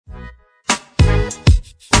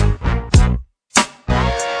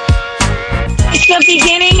It's the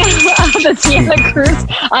beginning of the Santa Cruz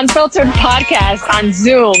Unfiltered podcast on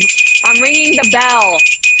Zoom. I'm ringing the bell,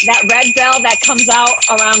 that red bell that comes out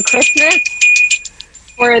around Christmas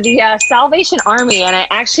for the Salvation Army. And I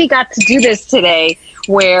actually got to do this today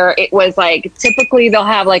where it was like, typically they'll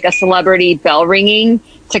have like a celebrity bell ringing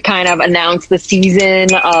to kind of announce the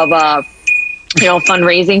season of,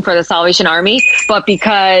 fundraising for the Salvation Army. But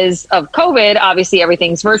because of COVID, obviously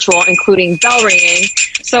everything's virtual, including bell ringing.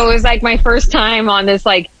 So it was like my first time on this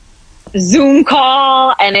like Zoom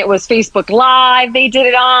call, and it was Facebook Live they did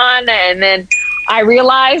it on. And then I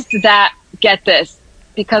realized that, get this,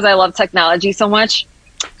 because I love technology so much,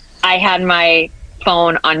 I had my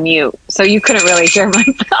phone on mute. So you couldn't really hear my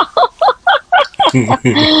bell.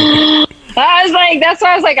 I was like, that's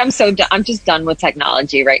why I was like, I'm so done. I'm just done with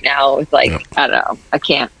technology right now. With like, I don't know. I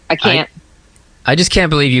can't. I just can't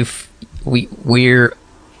believe we're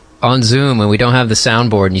on Zoom and we don't have the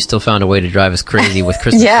soundboard, and you still found a way to drive us crazy with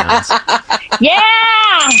Christmas sounds. Yeah.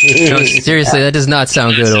 No, seriously, that does not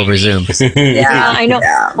sound good over Zoom. Yeah, I know.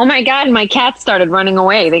 Yeah. Oh my God, my cats started running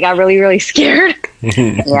away. They got really, really scared.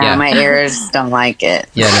 Yeah, my ears don't like it.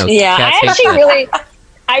 I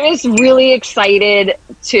was really excited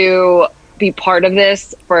to be part of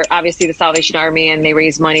this for obviously the Salvation Army, and they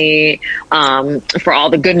raise money for all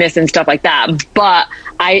the goodness and stuff like that. But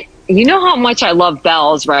you know how much I love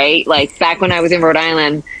bells, right? Like back when I was in Rhode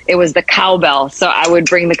Island, it was the cowbell. So I would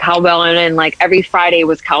bring the cowbell in, and like every Friday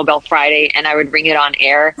was Cowbell Friday, and I would ring it on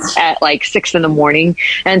air at like 6 a.m.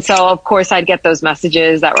 And so of course I'd get those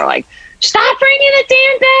messages that were like, stop ringing the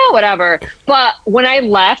damn bell, whatever. But when I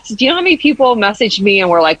left, do you know how many people messaged me and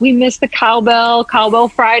were like, we missed the Cowbell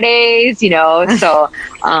Fridays, So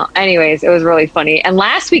anyways, it was really funny. And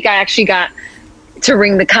last week I actually got to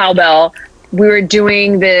ring the cowbell. We were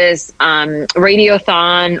doing this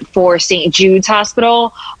radiothon for St. Jude's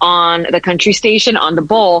Hospital on the country station on the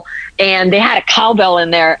Bull, and they had a cowbell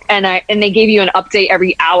in there, and they gave you an update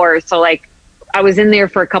every hour. So like, I was in there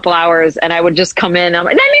for a couple hours, and I would just come in. I'm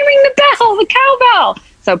like, let me ring the bell, the cowbell.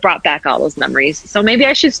 So it brought back all those memories. So maybe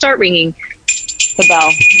I should start ringing the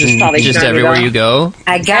bell. Just everywhere you go.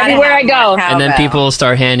 Everywhere I go, and then people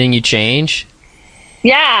start handing you change.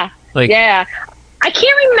 Yeah, yeah. I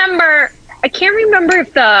can't remember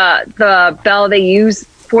if the bell they use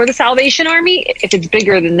for the Salvation Army, if it's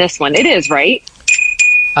bigger than this one. It is, right?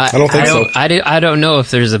 I don't think so. I don't know if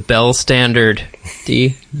there's a bell standard,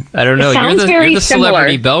 D. I don't know. You're the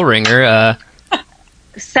celebrity bell ringer.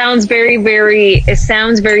 Sounds very, it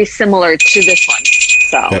sounds very similar to this one.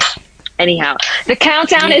 So, Anyhow, the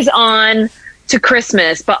countdown is on to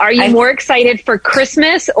Christmas, but are you more excited for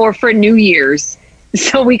Christmas or for New Year's?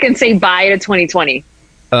 So we can say bye to 2020.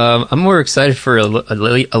 I'm more excited for a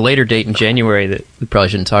later date in January that we probably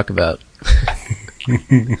shouldn't talk about.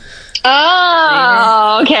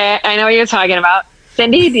 Oh, okay. I know what you're talking about.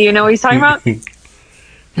 Cindy, do you know what he's talking about? In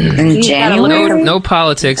January? No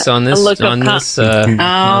politics on this podcast.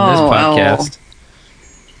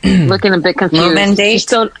 Looking a bit confused. Move-in date?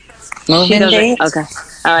 Move-in date? Okay.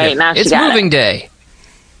 All right, now it's moving day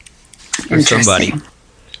for somebody.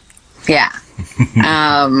 Yeah.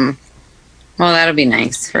 Well, that'll be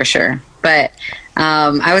nice for sure. But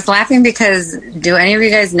I was laughing because do any of you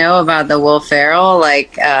guys know about the Will Ferrell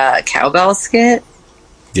cowbell skit?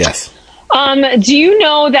 Yes. Do you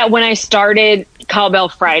know that when I started Cowbell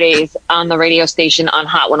Fridays on the radio station on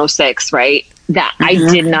Hot 106, right, that I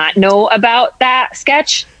did not know about that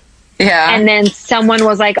sketch? Yeah. And then someone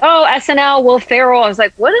was like, oh, SNL, Will Ferrell. I was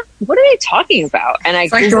like, what are they talking about? And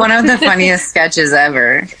it's like one of the funniest sketches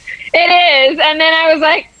ever. It is. And then I was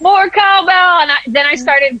like, more cowbell. And then I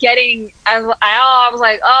started getting, I was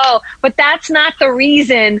like, oh, but that's not the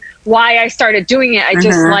reason why I started doing it. I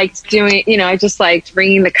just liked doing, I just liked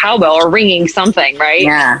ringing the cowbell or ringing something, right?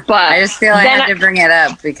 Yeah. But I just feel I had to bring it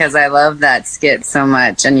up because I love that skit so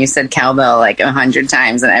much. And you said cowbell like 100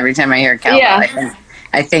 times. And every time I hear cowbell,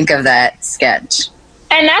 I think of that sketch.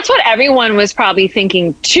 And that's what everyone was probably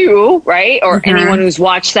thinking too, right? Or anyone who's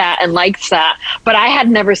watched that and likes that. But I had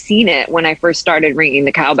never seen it when I first started ringing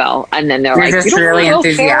the cowbell. And then they're like, just really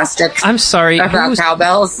enthusiastic. I'm sorry. About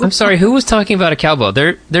cowbells. I'm sorry. Who was talking about a cowbell?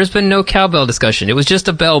 There's been no cowbell discussion. It was just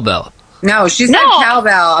a bell. No, she said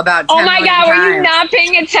cowbell about 10 Oh my God, times. were you not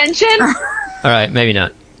paying attention? All right, maybe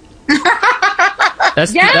not.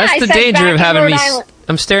 That's the danger of having me.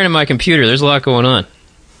 I'm staring at my computer. There's a lot going on.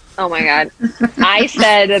 Oh my God. I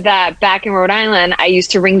said that back in Rhode Island, I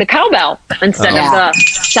used to ring the cowbell instead of the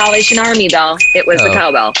Salvation Army bell. It was the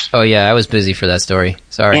cowbell. Oh yeah, I was busy for that story.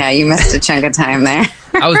 Sorry. Yeah, you missed a chunk of time there.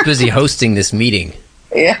 I was busy hosting this meeting.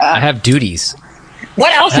 Yeah. I have duties.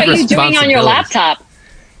 What else are you doing on your laptop?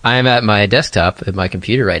 I am at my desktop at my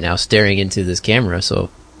computer right now, staring into this camera so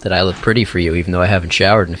that I look pretty for you, even though I haven't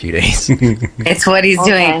showered in a few days. It's what he's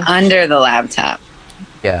doing under the laptop.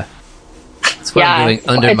 Yeah. It's what I'm doing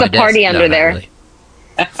under my desk. It's a party under there. Really.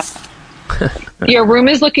 Your room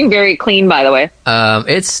is looking very clean, by the way.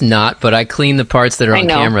 It's not, but I clean the parts that are on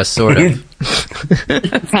camera, sort of.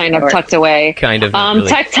 Kind of tucked away. Kind of. Really.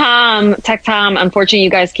 Tech Tom, unfortunately you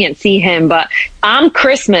guys can't see him, but I'm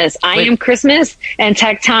Christmas. I am Christmas, and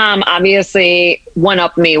Tech Tom obviously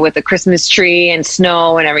one-upped me with the Christmas tree and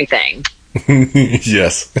snow and everything.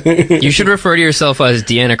 Yes. You should refer to yourself as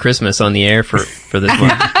Deanna Christmas on the air for this one.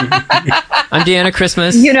 I'm Deanna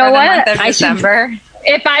Christmas. You know what? December.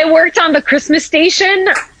 If I worked on the Christmas station,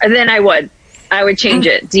 then I would change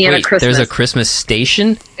it. Deanna Wait, Christmas. There's a Christmas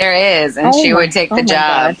station? There is, and she would take the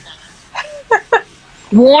job.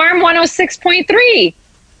 Warm 106.3.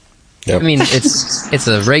 Yep. I mean, it's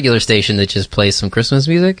a regular station that just plays some Christmas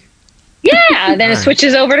music? Yeah, then it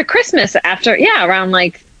switches over to Christmas after, around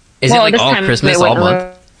like... Is it like all Christmas, all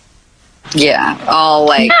month? Yeah,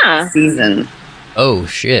 all season. Oh,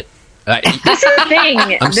 shit. This is the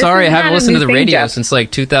thing. I'm sorry, I haven't listened to the radio since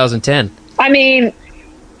like 2010. I mean...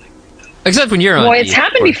 Except when you're on. Well, it's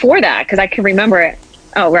happened before that, because I can remember it.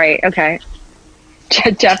 Oh, right, okay.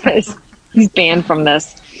 Jeff he's banned from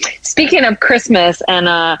this. Speaking of Christmas, and,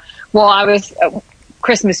 I was...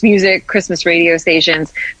 Christmas music, Christmas radio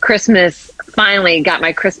stations, Christmas, finally got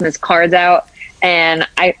my Christmas cards out. And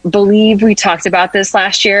I believe we talked about this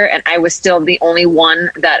last year, and I was still the only one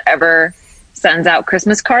that ever sends out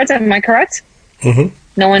Christmas cards. Am I correct? Mm-hmm.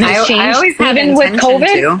 No one has changed. I always have even with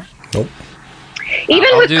COVID. Nope.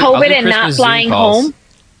 Even with COVID and not flying home.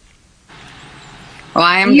 Well,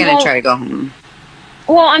 I am going to try to go home.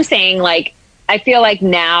 Well, I'm saying, like, I feel like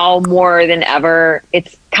now more than ever,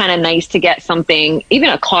 it's kind of nice to get something, even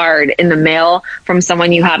a card in the mail from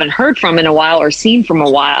someone you haven't heard from in a while or seen for a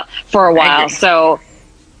while. So,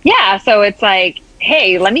 so it's like,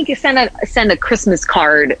 hey, let me send a Christmas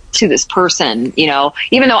card to this person,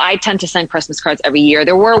 even though I tend to send Christmas cards every year.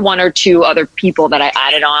 There were one or two other people that I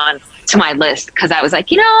added on to my list because I was like,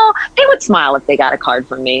 they would smile if they got a card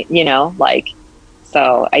from me,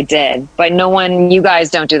 so I did. But you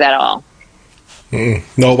guys don't do that at all.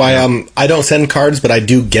 No, I don't send cards, but I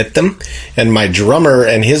do get them. And my drummer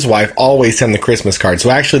and his wife always send the Christmas card. So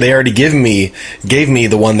actually, they already gave me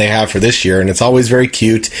the one they have for this year, and it's always very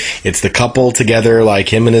cute. It's the couple together, like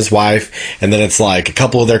him and his wife, and then it's like a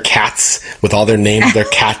couple of their cats with all their names of their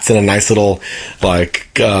cats in a nice little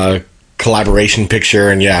collaboration picture.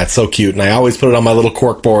 And yeah, it's so cute. And I always put it on my little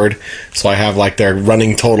cork board, so I have like their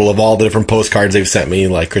running total of all the different postcards they've sent me,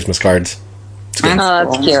 like Christmas cards.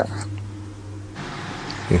 That's cute.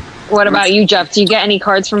 What about you, Jeff? Do you get any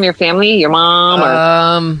cards from your family, your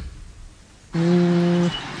mom? I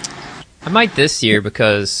might this year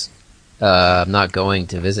because I'm not going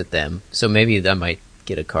to visit them. So maybe I might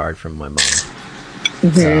get a card from my mom.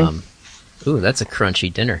 Mm-hmm. Ooh, that's a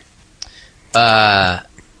crunchy dinner.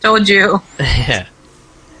 Told you. Yeah.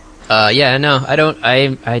 No,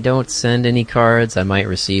 I don't send any cards. I might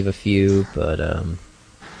receive a few, but I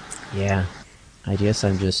guess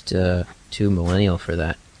I'm just too millennial for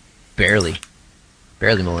that. Barely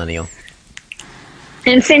millennial.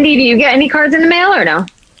 And Cindy, do you get any cards in the mail or no?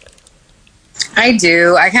 I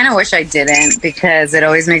do. I kind of wish I didn't because it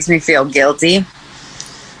always makes me feel guilty.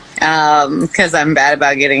 Because I'm bad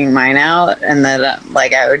about getting mine out, and that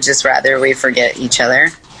I would just rather we forget each other.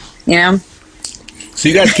 So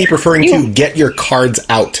you guys keep referring to get your cards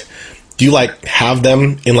out. Do you have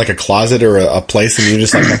them in a closet or a place, and you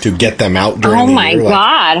just have to get them out during the year? Oh my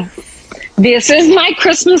God. This is my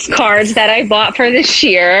Christmas cards that I bought for this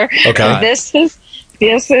year. Okay. This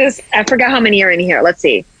is I forgot how many are in here. Let's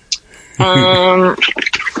see. Well,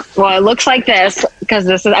 it looks like this because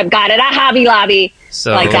I've got it at Hobby Lobby,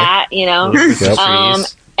 that, Yep.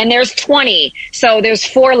 And there's 20, so there's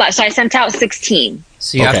 4 left. So I sent out 16.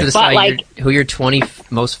 So you have to decide who your 20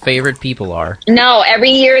 most favorite people are. No, every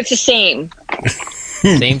year it's the same.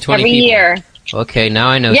 Same 20 every people. year. Okay, now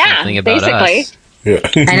I know something about basically. us. Yeah.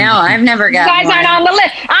 I know, I've never got You guys aren't on the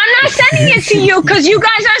list. I'm not sending it to you because you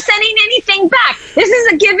guys aren't sending anything back. This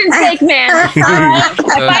is a give and take, man. All right? If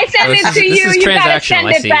I send it to you, you gotta send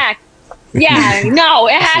it back. Yeah, no,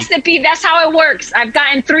 it has to be. That's how it works. I've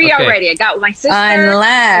gotten 3 already. I got my sister.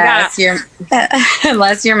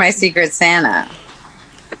 Unless you're my Secret Santa,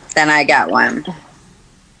 then I got one.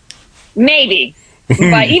 Maybe,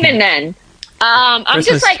 but even then, I'm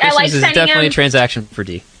Christmas, just I like Christmas sending is definitely them. a transaction for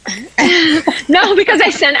D. No, because I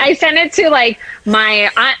sent it to like my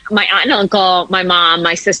aunt and uncle, my mom,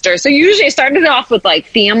 my sister. So usually I started off with like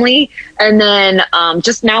family, and then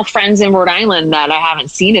just now friends in Rhode Island that I haven't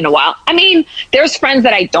seen in a while. I mean, there's friends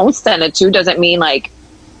that I don't send it to. Doesn't mean like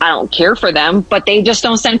I don't care for them, but they just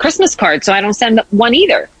don't send Christmas cards, so I don't send one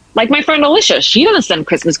either. Like my friend Alicia, she doesn't send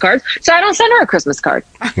Christmas cards, so I don't send her a Christmas card.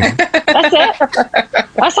 That's it.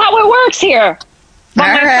 That's how it works here.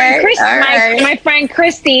 But my friend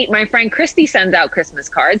Christy sends out Christmas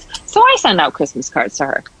cards, so I send out Christmas cards to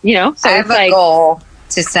her. You know, so I have a goal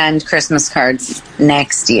to send Christmas cards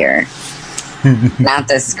next year. Not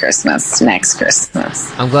this Christmas, next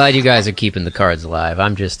Christmas. I'm glad you guys are keeping the cards alive.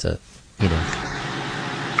 I'm just I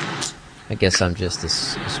guess I'm just a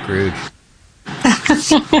Scrooge.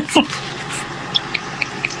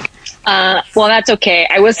 Well, that's okay.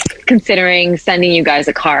 I was considering sending you guys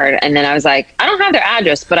a card, and then I was like, I don't have their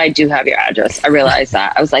address, but I do have your address. I realized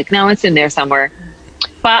that. I was like, no, it's in there somewhere.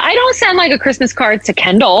 But I don't send like a Christmas card to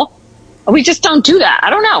Kendall. We just don't do that. I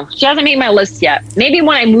don't know. She hasn't made my list yet. Maybe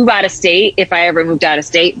when I move out of state, if I ever moved out of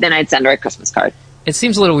state, then I'd send her a Christmas card. It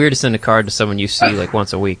seems a little weird to send a card to someone you see like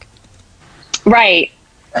once a week. Right.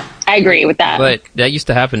 I agree with that. But that used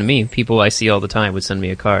to happen to me. People I see all the time would send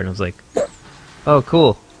me a card, and I was like, oh,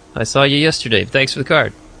 cool. I saw you yesterday. Thanks for the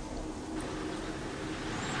card.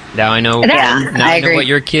 Now I know. I know what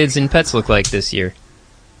your kids and pets look like this year.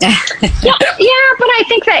 yeah, but I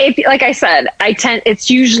think that if, like I said, it's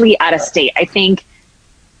usually out of state. I think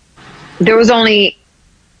there was only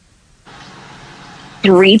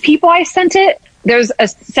 3 people I sent it. There's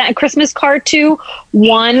sent a Christmas card to.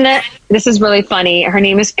 One, this is really funny. Her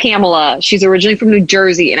name is Pamela. She's originally from New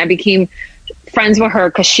Jersey, and I became friends with her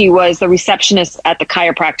because she was the receptionist at the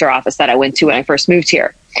chiropractor office that I went to when I first moved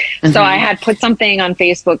here. Mm-hmm. So I had put something on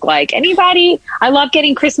Facebook like, anybody, I love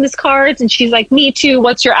getting Christmas cards. And she's like, me too.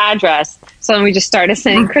 What's your address? So then we just started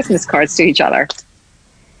sending Christmas cards to each other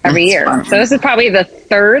every year. Funny. So this is probably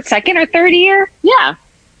the second or third year. Yeah.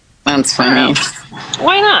 That's funny.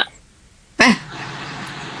 Why not?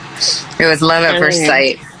 It was love at first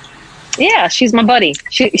sight. Yeah, she's my buddy.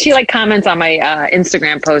 She like comments on my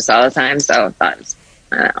Instagram posts all the time, so I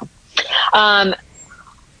don't know.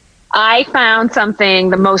 I found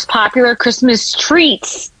something, the most popular Christmas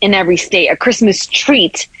treats in every state, a Christmas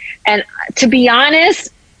treat. And to be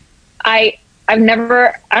honest, I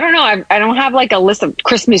don't have like a list of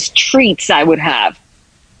Christmas treats I would have.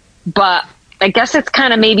 But I guess it's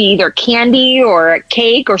kind of maybe either candy or a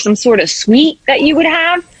cake or some sort of sweet that you would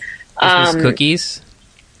have. Christmas cookies.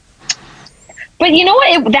 But you know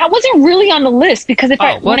what? That wasn't really on the list because that's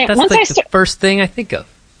the first thing I think of.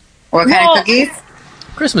 What kind of cookies?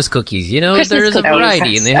 Christmas cookies. You know, there's a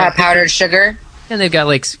variety, and they have powdered sugar, and they've got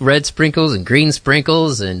like red sprinkles and green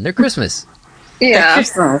sprinkles, and they're Christmas. Yeah,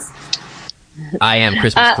 Christmas. I am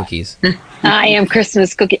Christmas cookies. I am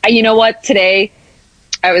Christmas cookie. You know what? Today,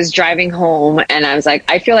 I was driving home, and I was like,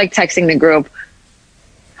 I feel like texting the group.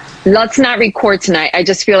 Let's not record tonight. I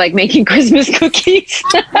just feel like making Christmas cookies.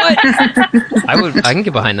 What? I can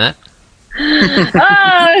get behind that.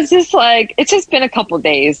 It's just been a couple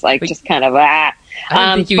days, like just kind of I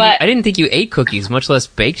didn't think you ate cookies, much less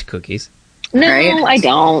baked cookies. No, right? I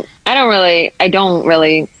don't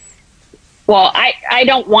really. Well, I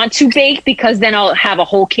don't want to bake because then I'll have a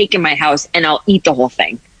whole cake in my house and I'll eat the whole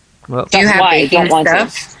thing. Well, that's why I don't want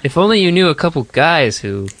to. If only you knew a couple guys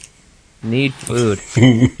who need food.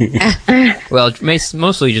 Well,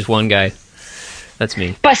 mostly just one guy. That's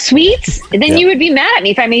me. But sweets? Then you would be mad at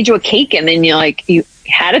me if I made you a cake and then you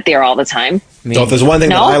had it there all the time. So if there's one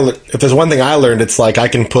thing I learned, it's like I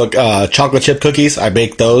can put chocolate chip cookies. I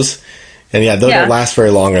bake those, and those don't last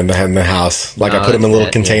very long in the house. Like I put them in a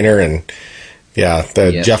little container, and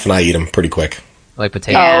Jeff and I eat them pretty quick. Like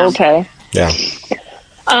potatoes. Oh, okay. Yeah.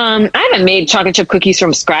 I haven't made chocolate chip cookies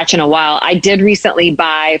from scratch in a while. I did recently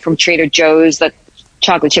buy from Trader Joe's the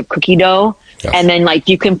chocolate chip cookie dough. Yeah. And then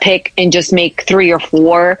you can pick and just make 3 or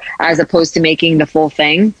 4 as opposed to making the full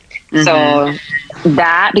thing. Mm-hmm. So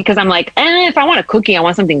that, because I'm like, if I want a cookie, I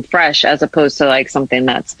want something fresh as opposed to something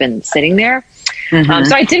that's been sitting there. Mm-hmm.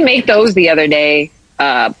 So I did make those the other day.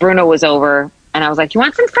 Bruno was over and I was like, you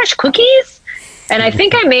want some fresh cookies? And I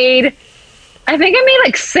think I made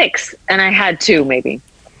 6 and I had 2 maybe.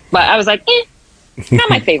 But I was like, not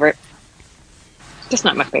my favorite. Just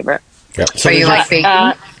not my favorite. Yeah. So you like baking?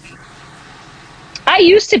 I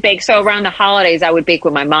used to bake. So around the holidays, I would bake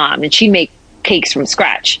with my mom and she'd make cakes from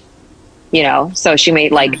scratch, so she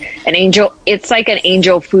made an angel. It's like an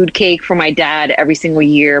angel food cake for my dad every single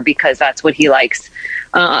year because that's what he likes.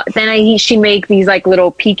 Then she'd make these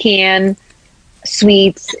little pecan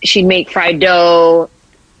sweets. She'd make fried dough.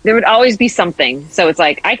 there would always be something. So it's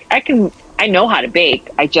like, I know how to bake.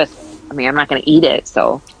 I'm not going to eat it.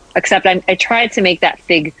 So, except I tried to make that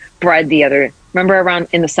fig bread remember around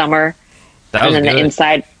in the summer? And then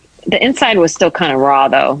the inside was still kind of raw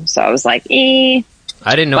though. So I was like, I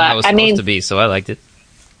didn't know how it was supposed to be, so I liked it.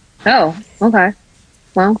 Oh, okay.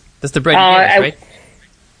 Well, that's the bread you gave us, right?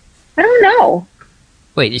 I don't know.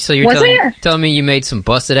 Wait, so you're telling me you made some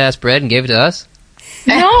busted ass bread and gave it to us?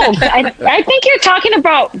 No, I think you're talking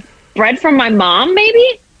about bread from my mom,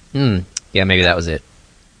 maybe? Yeah, maybe that was it.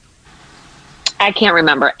 I can't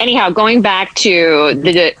remember. Anyhow, going back to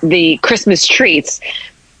the Christmas treats,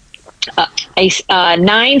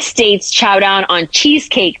 9 states chow down on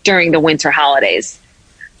cheesecake during the winter holidays.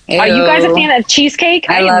 Ew. Are you guys a fan of cheesecake?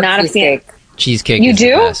 I am love not cheesecake. A fan. Cheesecake is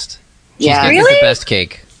the best. Yeah. Cheesecake is the best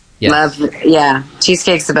cake. Yes.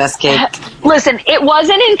 Cheesecake's the best cake. Listen, it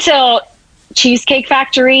wasn't until Cheesecake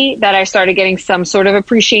Factory that I started getting some sort of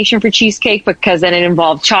appreciation for cheesecake, because then it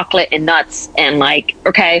involved chocolate and nuts and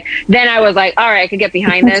then I was like, all right, I could get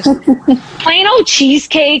behind this. Plain old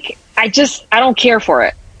cheesecake, I don't care for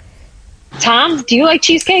it. Tom, do you like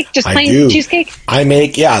cheesecake? Just plain cheesecake? I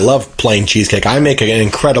love plain cheesecake. I make an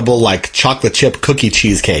incredible chocolate chip cookie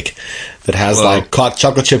cheesecake that has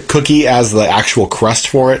chocolate chip cookie as the actual crust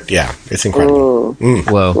for it. Yeah, it's incredible.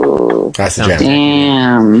 Whoa. That's the jam.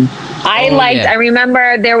 Damn. I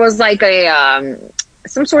remember there was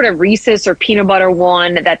some sort of Reese's or peanut butter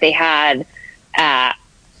one that they had at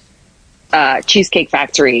Cheesecake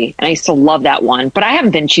Factory, and I used to love that one, but I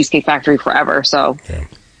haven't been Cheesecake Factory forever, so... Yeah.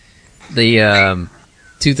 The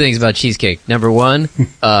 2 things about cheesecake. Number 1,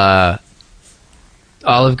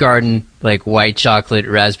 Olive Garden, white chocolate,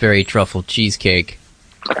 raspberry truffle cheesecake.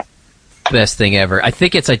 Best thing ever. I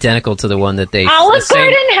think it's identical to the one that they... Olive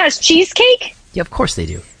Garden has cheesecake? Yeah, of course they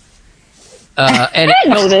do. And I didn't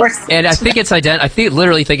know this. And I think it's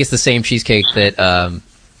literally think it's the same cheesecake that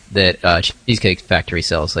Cheesecake Factory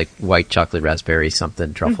sells, white chocolate, raspberry,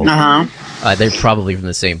 something, truffle. They're probably from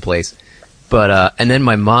the same place. But and then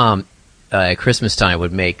my mom at Christmas time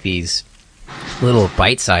would make these little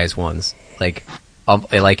bite-sized ones, in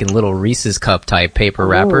little Reese's cup type paper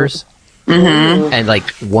wrappers, and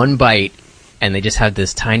one bite, and they just have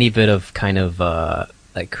this tiny bit of kind of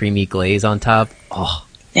creamy glaze on top. Oh,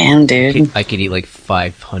 damn, dude! I could eat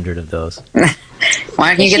 500 of those.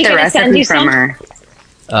 Why don't you get the recipe from her?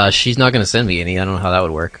 She's not going to send me any. I don't know how that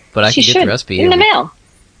would work, but I can get the recipe in the mail.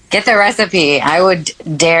 Get the recipe. I would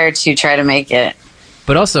dare to try to make it.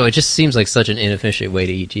 But also, it just seems like such an inefficient way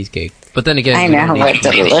to eat cheesecake. But then again, I know, but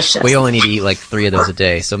delicious. We only need to eat 3 of those a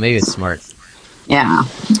day, so maybe it's smart. Yeah.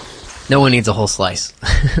 No one needs a whole slice.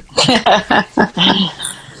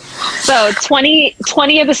 So 20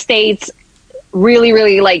 of the states really,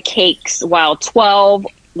 really like cakes, while 12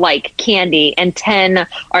 like candy, and 10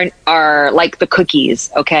 are like the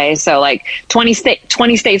cookies. Okay, so 20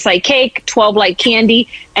 states like cake, 12 like candy,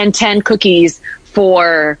 and 10 cookies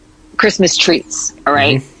for Christmas treats. All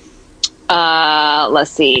right.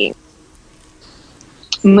 Let's see.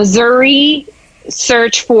 Missouri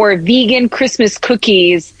search for vegan Christmas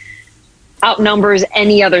cookies outnumbers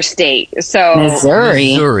any other state. So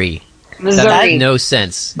Missouri. That makes no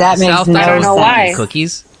sense. That makes South no Dakota I don't know why.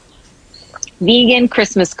 Cookies. Vegan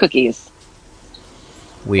Christmas cookies.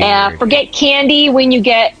 Weird. Forget candy when you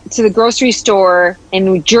get to the grocery store in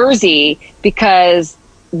New Jersey, because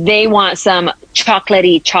they want some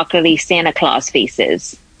chocolatey Santa Claus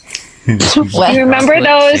faces. Do you remember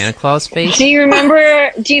those? Santa Claus face? Do you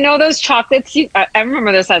know those chocolates? I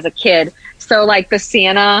remember this as a kid. So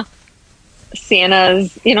the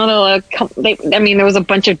Santas, there was a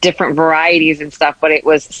bunch of different varieties and stuff, but it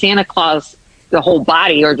was Santa Claus, the whole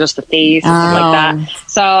body, or just the face, or something like that.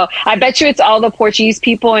 So I bet you it's all the Portuguese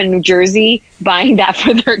people in New Jersey buying that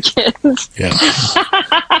for their kids. Yeah.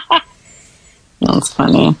 That's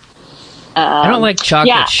funny. I don't like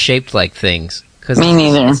chocolate shaped like things. Me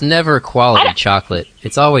neither. It's never quality chocolate.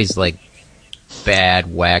 It's always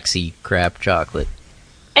bad, waxy crap chocolate.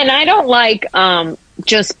 And I don't like I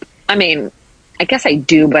guess I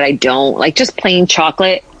do, but I don't. Just plain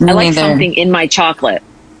chocolate. I like something in my chocolate,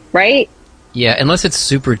 right? Yeah, unless it's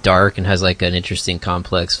super dark and has an interesting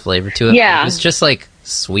complex flavor to it. Yeah. If it's just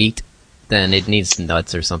sweet, then it needs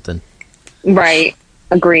nuts or something. Right.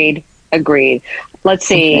 Agreed. Let's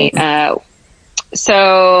see.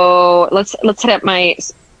 So let's hit up my.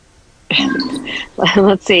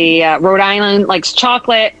 Let's see. Rhode Island likes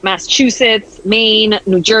chocolate. Massachusetts, Maine,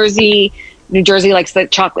 New Jersey. New Jersey likes the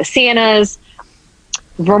chocolate Santas.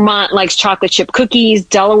 Vermont likes chocolate chip cookies.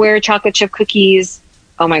 Delaware chocolate chip cookies.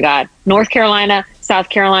 Oh my God. North Carolina, South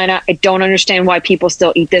Carolina. I don't understand why people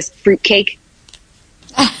still eat this fruitcake.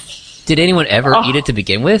 Did anyone ever eat it to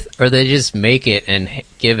begin with, or they just make it and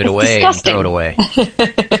give it away disgusting. and throw it away?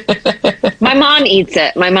 My mom eats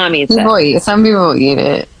it. Some people eat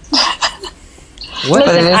it. What?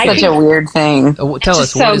 But it is such a weird thing. Tell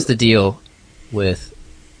us, what is the deal with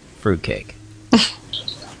fruitcake?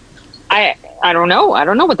 I don't know. I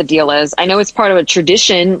don't know what the deal is. I know it's part of a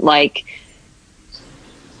tradition, like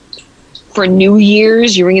for New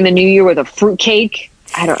Year's, you ring in the New Year with a fruitcake.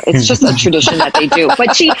 It's just a tradition that they do.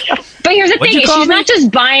 But here's the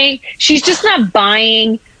thing: she's just not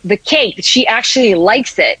buying the cake. She actually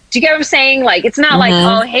likes it. Do you get what I'm saying? Like, it's not like,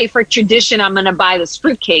 oh, hey, for tradition, I'm going to buy this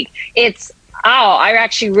fruitcake. It's, I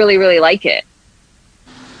actually really, really like it.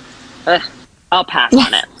 I'll pass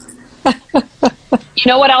on it. You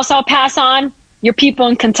know what else I'll pass on? Your people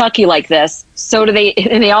in Kentucky like this. So do they,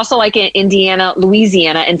 and they also like it in Indiana,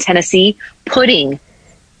 Louisiana, and Tennessee. Pudding.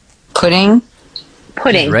 Pudding?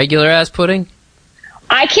 Regular ass pudding?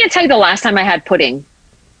 I can't tell you the last time I had pudding.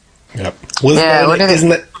 Yep. Isn't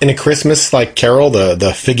that in a Christmas like carol, the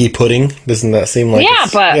figgy pudding? Doesn't that seem like?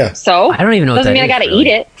 So I don't even know. Doesn't what that mean I got to really. eat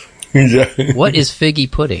it. Yeah. What is figgy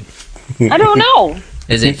pudding? I don't know.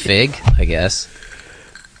 Is it fig? I guess.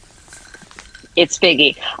 It's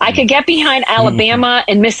figgy. I could get behind Alabama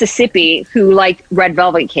and Mississippi, who like red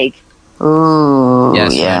velvet cake. Ooh,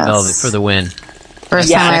 yes. Red velvet for the win. First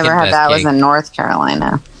time I ever had that was in North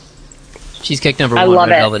Carolina. Cheesecake number 1,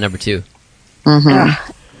 red velvet number 2.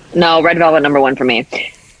 No, red velvet number 1 for me.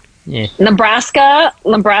 Yeah. Nebraska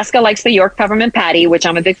likes the York peppermint patty, which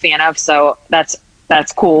I'm a big fan of, so that's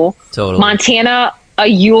cool. Totally. Montana, a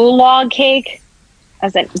Yule log cake.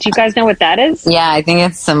 Do you guys know what that is? Yeah, I think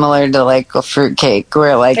it's similar to like a fruit cake,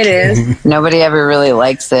 where like it is. Nobody ever really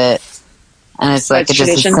likes it, and it's like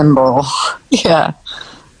just a symbol. Yeah.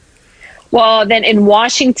 Well, then in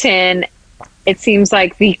Washington, it seems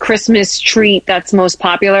like the Christmas treat that's most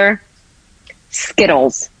popular,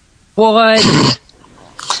 Skittles. What?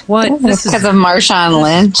 What? This is because of Marshawn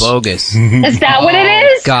Lynch. Bogus. Is that what it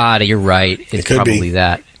is? God, you're right. It's probably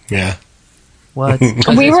that. Yeah. What?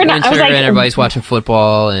 We were not. I was like, and everybody's watching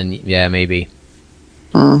football, and yeah, maybe.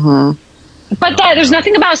 Mm-hmm. But there's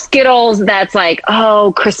nothing about Skittles that's like,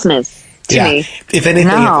 oh, Christmas. To me. If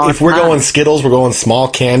anything, if we're going Skittles, we're going small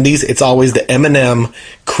candies. It's always the M&M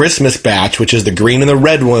Christmas batch, which is the green and the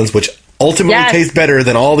red ones, which ultimately taste better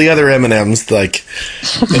than all the other M&Ms. Like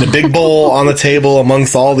in a big bowl on the table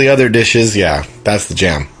amongst all the other dishes. Yeah, that's the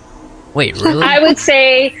jam. Wait, really? I would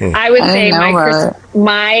say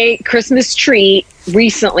my Christmas treat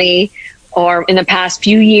recently, or in the past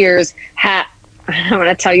few years, I'm going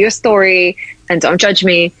to tell you a story, and don't judge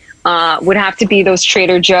me. Would have to be those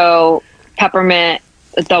Trader Joe peppermint,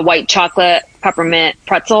 the white chocolate peppermint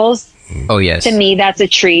pretzels. Oh yes. To me, that's a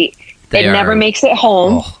treat. It never makes it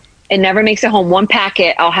home. Oh. It never makes it home. One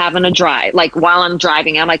packet I'll have in a dry. Like while I'm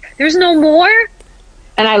driving, I'm like, there's no more?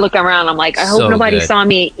 And I look around, I'm like, I hope nobody saw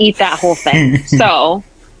me eat that whole thing. So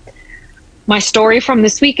my story from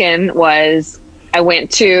this weekend was I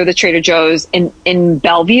went to the Trader Joe's in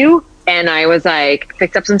Bellevue, and I was like,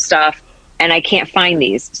 picked up some stuff, and I can't find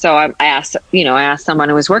these. So I asked someone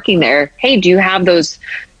who was working there, hey, do you have those?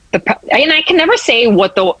 And I can never say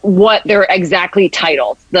what they're exactly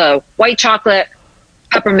titled. The white chocolate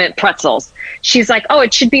peppermint pretzels. She's like, oh,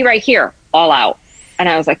 it should be right here, all out. And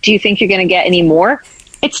I was like, do you think you're going to get any more?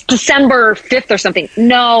 It's December 5th or something.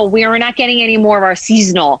 No, we are not getting any more of our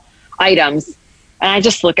seasonal items. And I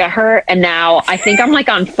just look at her, and now I think I'm like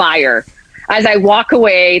on fire as I walk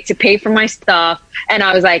away to pay for my stuff. And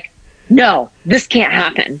I was like, no, this can't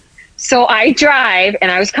happen. So I drive,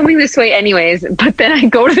 and I was coming this way anyways, but then I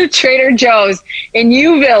go to the Trader Joe's in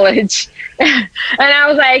U Village, and I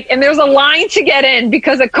was like, and there's a line to get in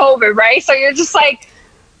because of COVID, right? So you're just like,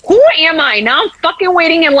 who am I? Now I'm fucking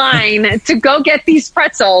waiting in line to go get these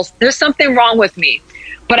pretzels. There's something wrong with me.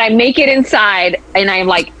 But I make it inside, and I'm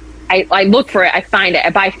like, I look for it, I find it, I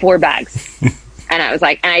buy 4 bags. And I was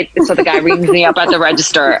like, so the guy rings me up at the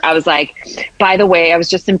register. I was like, by the way, I was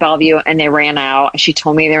just in Bellevue and they ran out. She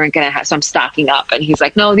told me they weren't going to have, so I'm stocking up. And he's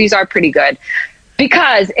like, no, these are pretty good.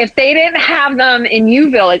 Because if they didn't have them in U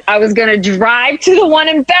Village, I was going to drive to the one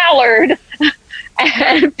in Ballard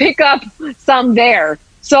and pick up some there.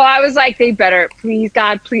 So I was like, they better, please,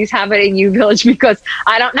 God, please have it in U Village, because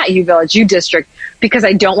not U Village, U District, because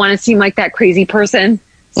I don't want to seem like that crazy person.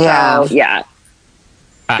 So, yeah.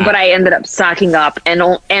 But I ended up stocking up,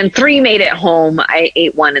 and 3 made it home. I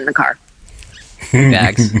ate 1 in the car.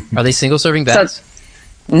 Bags. Are they single serving bags?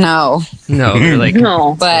 So, no, they're like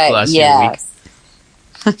but yes.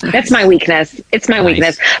 That's my weakness. It's my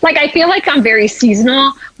weakness. Like, I feel like I'm very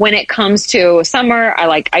seasonal when it comes to summer. I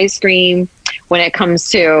like ice cream. when it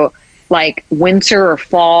comes to like winter or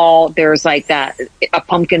fall, there's like the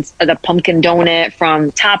pumpkin donut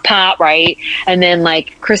from Top Pot, right? And then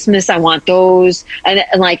like Christmas, I want those, and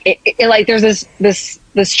like it like there's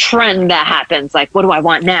this trend that happens. Like, what do I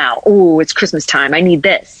want now? Oh, it's Christmas time. I need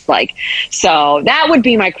this. Like, so that would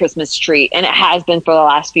be my Christmas treat, and it has been for the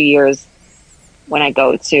last few years. When I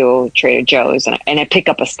go to Trader Joe's and I pick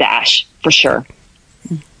up a stash for sure.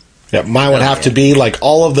 Yeah, mine would have to be like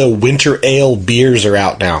all of the winter ale beers are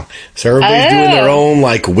out now. So everybody's doing their own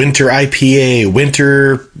like winter IPA,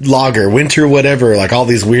 winter lager, winter whatever, like all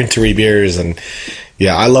these wintry beers. And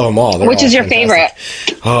yeah, I love them all. Which is your favorite?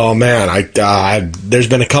 Oh man, there's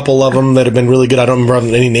been a couple of them that have been really good. I don't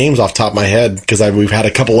remember any names off the top of my head because we've had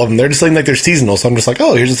a couple of them. They're just like they're seasonal. So I'm just like,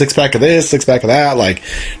 oh, here's a 6-pack of this, 6-pack of that. Like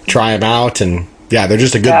try them out. And yeah, they're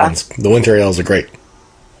just the good ones. The winter ales are great.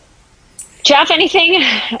 Jeff,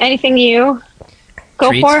 anything you go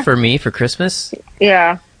Treats for me for Christmas?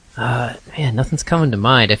 Yeah. Man, nothing's coming to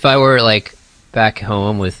mind. If I were like back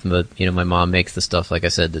home with my mom makes the stuff, like I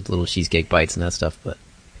said, the little cheesecake bites and that stuff. But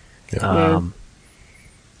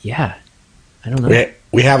yeah, I don't know.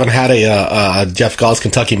 We haven't had a Jeff Gall's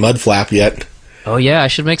Kentucky Mud Flap yet. Oh yeah, I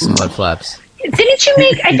should make some mud flaps. Didn't you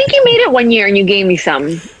make? I think you made it one year and you gave me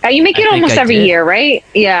some. You make it almost every year, right?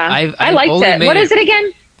 Yeah, I liked it. What is it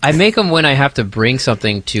again? I make them when I have to bring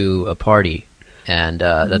something to a party, and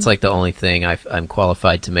that's like the only thing I'm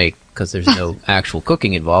qualified to make because there's no actual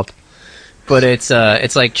cooking involved. But it's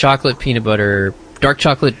like dark chocolate peanut butter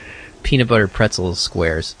pretzel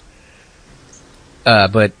squares.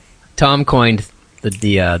 But Tom coined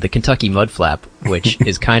the Kentucky Mud Flap, which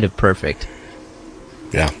is kind of perfect.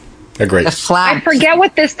 Yeah, they're great. The flap. I forget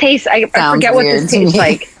what this tastes. I forget what this tastes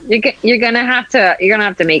like. You're gonna have to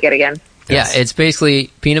make it again. Yeah, it's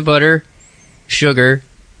basically peanut butter, sugar,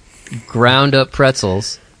 ground up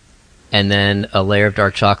pretzels, and then a layer of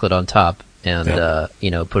dark chocolate on top, and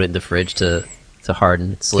put it in the fridge to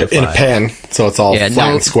harden, solidify. In a pan, so it's all flat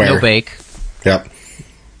and square. No bake. Yep.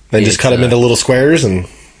 Then just cut them into little squares,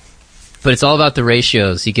 But it's all about the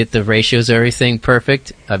ratios. You get the ratios of everything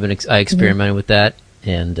perfect. I experimented with that,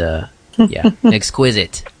 and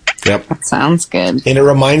exquisite. Yep. That sounds good. And it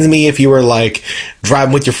reminds me if you were like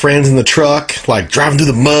driving with your friends in the truck, like driving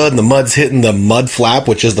through the mud and the mud's hitting the mud flap,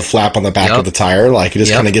 which is the flap on the back of the tire. Like it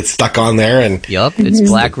just kind of gets stuck on there. And it's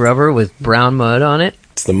black rubber with brown mud on it.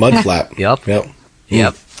 It's the mud flap. Yep.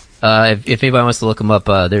 If anybody wants to look them up,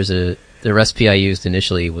 the recipe I used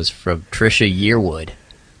initially was from Trisha Yearwood.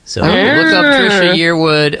 So look up Trisha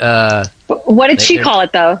Yearwood. What did she call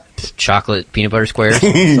it though? Chocolate peanut butter squares,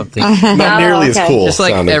 something. Not nearly as cool. Just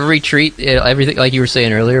like sounding. Every treat, everything like you were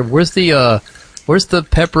saying earlier. Where's the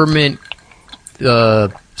peppermint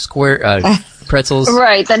square pretzels?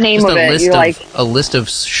 Right, the name just of it. A list of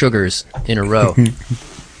sugars in a row.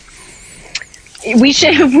 We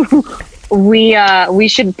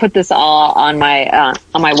should put this all on my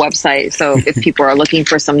website. So if people are looking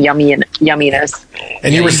for some yumminess.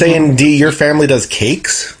 And you were saying, Dee, your family does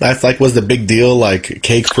cakes? That's was the big deal, like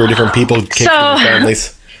cakes for different people, cakes for different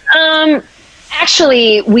families.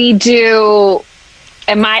 Actually, we do.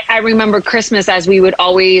 And I remember Christmas as we would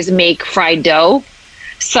always make fried dough.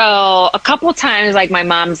 So a couple times, like my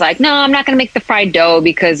mom's like, no, I'm not going to make the fried dough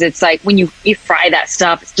because it's like when you fry that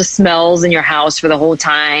stuff, it just smells in your house for the whole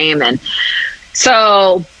time. And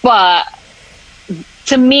so, but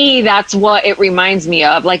to me, that's what it reminds me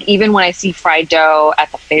of. Like even when I see fried dough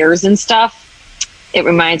at the fairs and stuff, it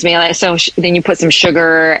reminds me of that. So then you put some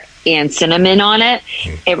sugar and cinnamon on it.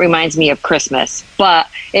 It reminds me of Christmas. But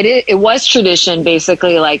it was tradition,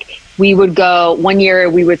 basically, like we would go, one year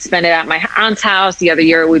we would spend it at my aunt's house. The other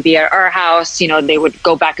year it would be at our house. They would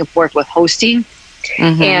go back and forth with hosting.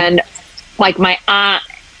 Mm-hmm. And like my aunt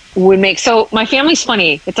would make, so my family's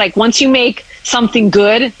funny. It's like once you make something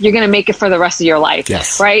good, you're going to make it for the rest of your life.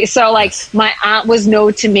 Yes. Right. So like my aunt was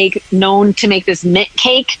known to make this mint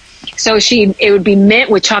cake. So it would be mint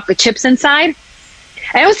with chocolate chips inside.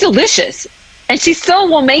 And it was delicious. And she still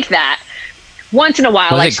will make that once in a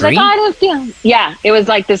while. Was it green? Like, I don't feel. Yeah, it was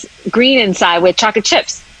like this green inside with chocolate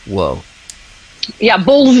chips. Whoa. Yeah,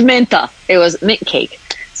 Bolsmenta. It was mint cake.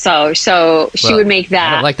 So she would make that.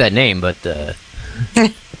 I don't like that name, but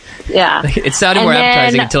yeah, it sounded more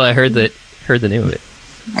appetizing until I heard the name of it.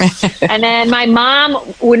 And then my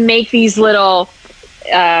mom would make these little.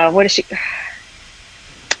 What is she?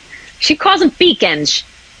 She calls them beacons.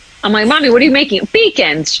 I'm like, Mommy, what are you making?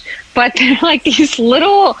 Beacons. But they're like these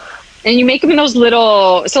little, and you make them in those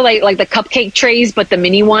little, so like the cupcake trays, but the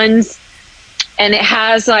mini ones. And it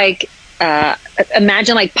has like,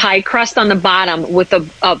 imagine like pie crust on the bottom with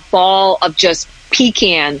a ball of just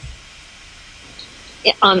pecan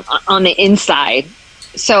on the inside.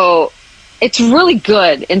 So it's really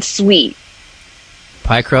good and sweet.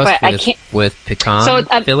 Pie crust But with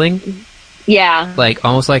pecan filling? Yeah. Like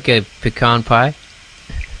almost like a pecan pie?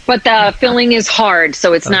 But the filling is hard,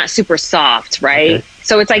 so it's not super soft, right? Okay.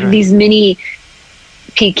 So it's like these mini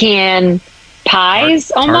pecan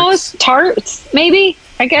pies, almost tarts, maybe.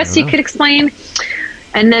 I guess you could explain.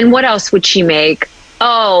 And then what else would she make?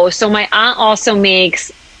 Oh, so my aunt also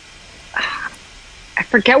makes. I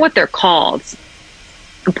forget what they're called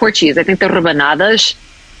in Portuguese. I think they're rebanadas.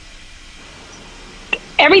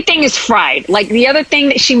 Everything is fried. Like the other thing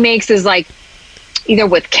that she makes is like either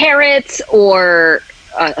with carrots or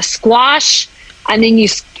a squash, and then you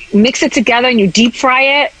mix it together and you deep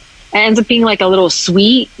fry it. It ends up being like a little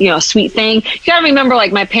sweet, sweet thing. You gotta remember,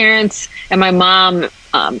 like my parents and my mom,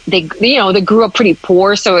 they grew up pretty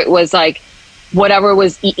poor, so it was like whatever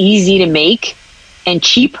was easy to make and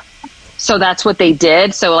cheap. So that's what they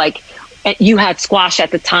did. So like you had squash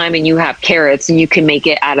at the time and you have carrots and you can make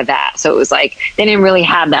it out of that. So it was like they didn't really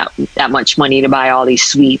have that much money to buy all these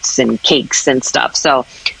sweets and cakes and stuff. So,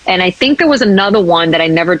 and I think there was another one that I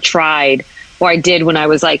never tried, or I did when I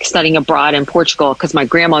was like studying abroad in Portugal because my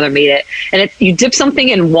grandmother made it. And you dip something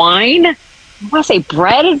in wine. I want to say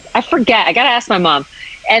bread. I forget. I got to ask my mom.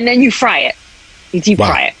 And then you fry it. You deep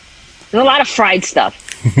fry it. There's a lot of fried stuff.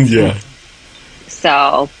 Yeah.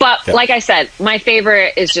 So, but like I said, my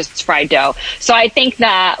favorite is just fried dough. So I think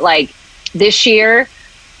that like this year,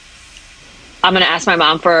 I'm going to ask my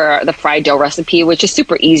mom for the fried dough recipe, which is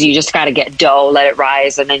super easy. You just got to get dough, let it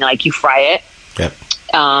rise, and then like you fry it. Yep.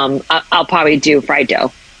 I'll probably do fried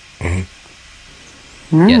dough.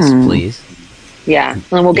 Mm-hmm. Yes, please. Yeah. And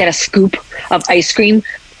then we'll get a scoop of ice cream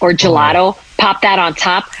or gelato, pop that on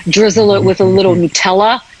top, drizzle it with a little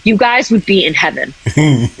Nutella. You guys would be in heaven.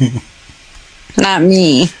 Not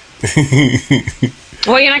me.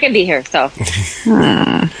 Well, you're not going to be here, so.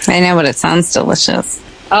 I know, but it sounds delicious.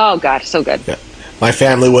 Oh, God, so good. Yeah. My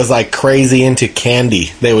family was like crazy into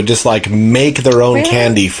candy. They would just like make their own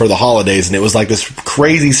candy for the holidays, and it was like this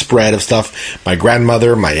crazy spread of stuff. My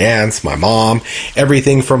grandmother, my aunts, my mom,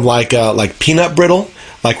 everything from like peanut brittle,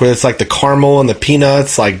 like where it's like the caramel and the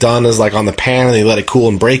peanuts like done as like on the pan and they let it cool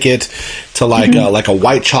and break it, to like like a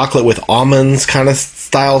white chocolate with almonds kind of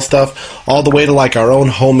style stuff, all the way to like our own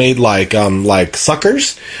homemade like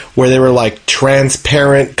suckers, where they were like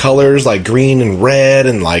transparent colors like green and red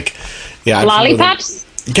and like lollipops.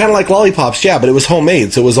 Kind of like lollipops, yeah, but it was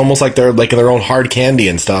homemade, so it was almost like they're like their own hard candy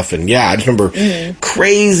and stuff. And yeah, I just remember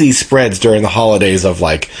crazy spreads during the holidays of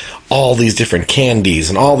like all these different candies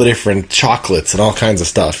and all the different chocolates and all kinds of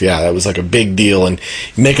stuff. Yeah, that was like a big deal, and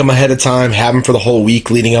make them ahead of time, have them for the whole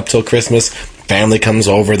week leading up till Christmas. Family comes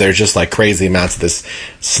over, there's just like crazy amounts of this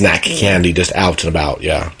snack candy just out and about.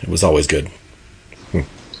 Yeah, it was always good.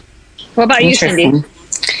 What about you, Cindy?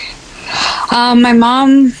 My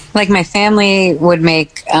mom, like my family, would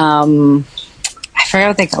make, I forget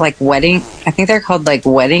what they call, like wedding, I think they're called like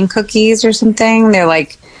wedding cookies or something. They're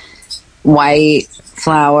like white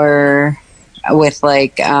flour with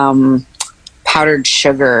like powdered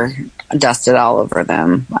sugar dusted all over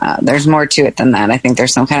them. There's more to it than that. I think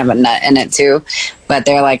there's some kind of a nut in it too, but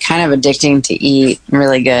they're like kind of addicting to eat,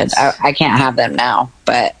 really good. I can't have them now,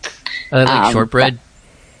 but like shortbread.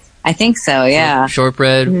 I think so, yeah.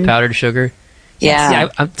 Shortbread, powdered sugar. Yeah.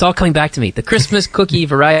 See, it's all coming back to me. The Christmas cookie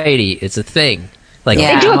variety, it's a thing. Like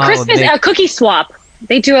they do a Christmas cookie swap.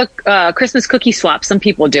 They do a Christmas cookie swap. Some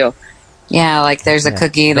people do. Yeah, like there's a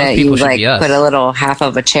cookie that you like put a little half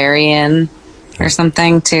of a cherry in or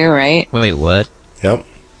something too, right? Wait, what? Yep.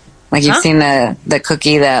 Like you've seen the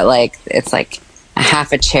cookie that like it's like a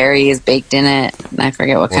half a cherry is baked in it. I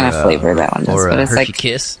forget what kind of flavor that one does, but it's Hershey like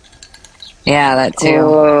Kiss. Yeah, that too.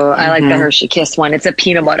 Oh, I like the Hershey Kiss one. It's a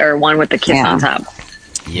peanut butter one with the kiss on top.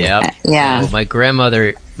 Yep. Yeah. My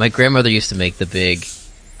grandmother used to make the big.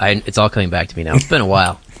 It's all coming back to me now. It's been a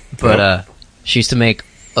while, but she used to make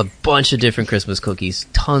a bunch of different Christmas cookies,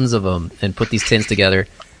 tons of them, and put these tins together,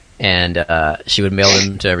 and she would mail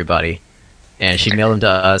them to everybody, and she'd mail them to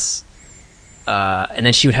us, and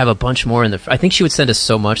then she would have a bunch more in the. I think she would send us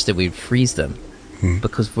so much that we'd freeze them.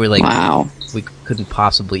 Because we're like, we couldn't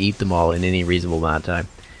possibly eat them all in any reasonable amount of time.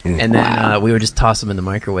 And then we would just toss them in the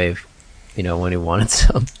microwave, when we wanted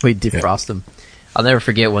some. We'd defrost them. I'll never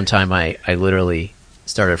forget one time I literally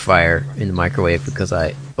started a fire in the microwave because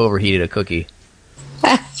I overheated a cookie.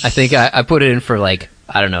 I think I put it in for like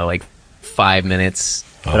 5 minutes,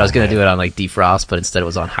 but I was going to do it on like defrost, but instead it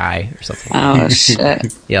was on high or something. Oh,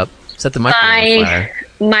 shit. Yep. Set the microwave on fire.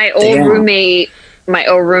 My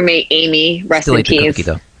old roommate Amy, rest in peace. Cookie,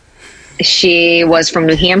 though. she was from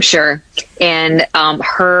New Hampshire, and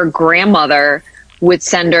her grandmother would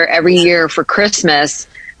send her every year for Christmas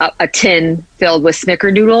a tin filled with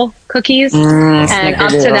Snickerdoodle cookies. And up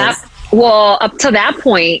to that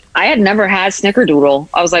point, I had never had Snickerdoodle.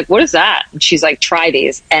 I was like, what is that? And she's like, try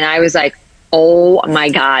these. And I was like, oh my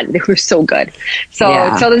God, they were so good. So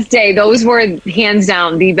to this day, those were hands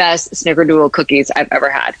down the best Snickerdoodle cookies I've ever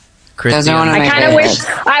had. Those are one of my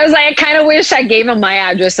I kind of wish I gave them my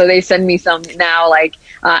address so they send me some now. Like,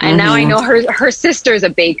 and now I know her sister's a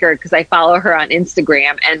baker because I follow her on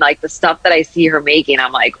Instagram, and like the stuff that I see her making,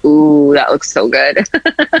 I'm like, ooh, that looks so good.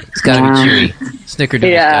 It's gotta be chewy.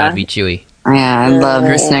 Snickerdoodle's gotta be chewy. Yeah, I love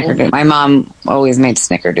her Snickerdoodle. My mom always made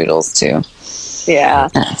Snickerdoodles too. Yeah,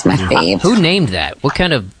 that's my fave. Who named that? What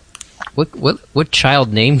kind of what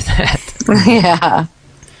child named that? Yeah,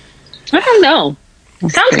 I don't know.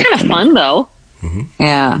 Sounds kind of fun, though.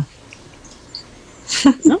 Yeah.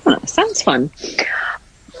 Sounds fun.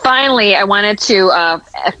 Finally, I wanted to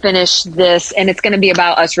finish this, and it's going to be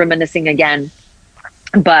about us reminiscing again.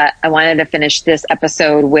 But I wanted to finish this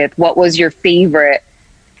episode with what was your favorite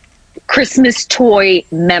Christmas toy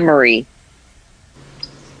memory?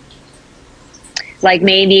 Like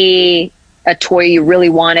maybe a toy you really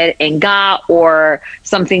wanted and got, or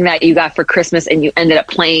something that you got for Christmas and you ended up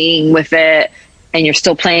playing with it. And you're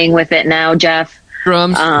still playing with it now, Jeff.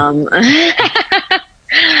 Drums.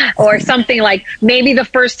 Or something like maybe the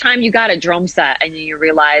first time you got a drum set and you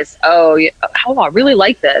realize, oh, I really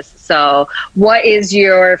like this. So what is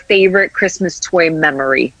your favorite Christmas toy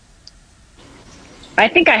memory? I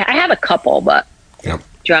think I have a couple, but do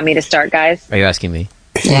you want me to start, guys? Are you asking me?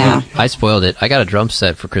 Yeah. I spoiled it. I got a drum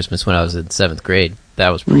set for Christmas when I was in 7th grade. That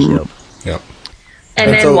was pretty dope. Yeah.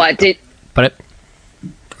 And then what did...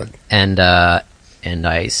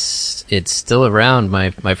 It's still around.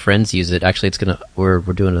 My friends use it. Actually, we're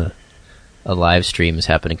doing a live stream is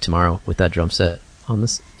happening tomorrow with that drum set on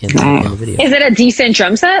this in the video. Is it a decent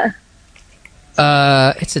drum set?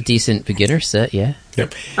 It's a decent beginner set. Yeah.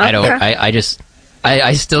 Yep.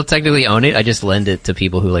 I still technically own it. I just lend it to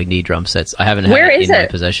people who like need drum sets. I haven't had it in my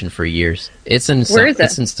possession for years. It's in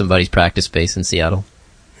somebody's practice space in Seattle.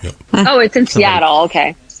 Yep. Oh, it's in Seattle.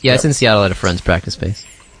 Okay. Yeah, it's in Seattle at a friend's practice space.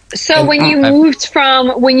 So when you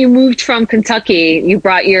moved from Kentucky, you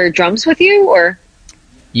brought your drums with you, or?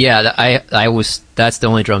 Yeah, that's the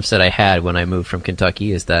only drum set I had when I moved from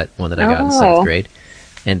Kentucky, is that one that I got in 7th grade.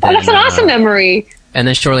 And then, that's an awesome memory. And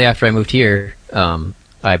then shortly after I moved here,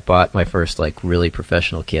 I bought my first like really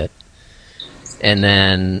professional kit. And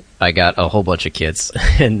then I got a whole bunch of kits,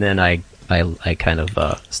 and then I kind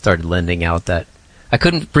of started lending out that I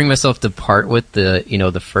couldn't bring myself to part with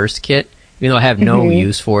the first kit. Even though I have no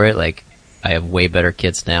use for it, like, I have way better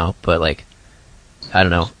kits now, but, like, I don't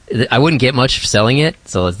know. I wouldn't get much selling it,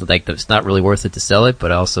 so it's, like, it's not really worth it to sell it,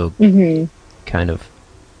 but I also kind of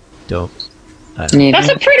don't. That's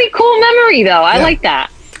a pretty cool memory, though. I like that.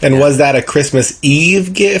 And was that a Christmas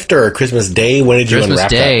Eve gift or a Christmas Day? When did you unwrap that?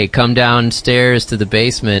 Christmas Day. Come downstairs to the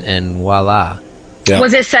basement, and voila. Yeah.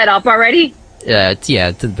 Was it set up already? Yeah,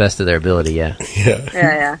 to the best of their ability, yeah.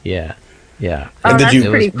 Yeah. Oh, that's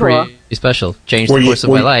pretty cool. Pretty special. Changed the course of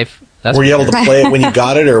my life. Were you able to play it when you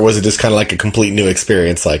got it, or was it just kind of like a complete new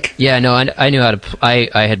experience? Like, yeah, no, I knew how to.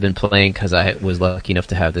 I had been playing because I was lucky enough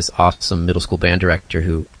to have this awesome middle school band director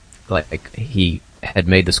who, like, he had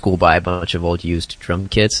made the school buy a bunch of old used drum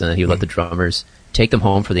kits, and then he would let the drummers take them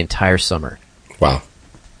home for the entire summer. Wow!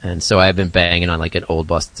 And so I've been banging on like an old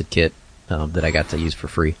busted kit that I got to use for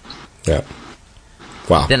free. Yeah.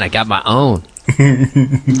 Wow. Then I got my own.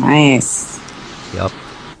 Nice. Yep.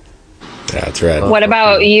 Yeah, that's right. What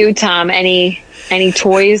about you, Tom? Any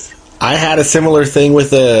toys? I had a similar thing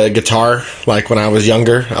with a guitar. Like when I was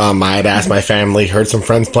younger, I had asked my family, heard some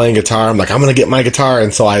friends playing guitar. I'm like, I'm going to get my guitar.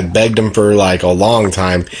 And so I begged them for like a long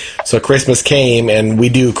time. So Christmas came, and we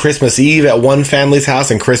do Christmas Eve at one family's house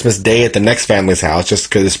and Christmas Day at the next family's house, just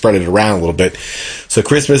because it spread it around a little bit. So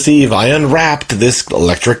Christmas Eve, I unwrapped this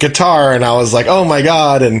electric guitar, and I was like, oh my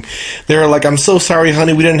God. And they were like, I'm so sorry,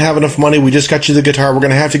 honey, we didn't have enough money. We just got you the guitar. We're going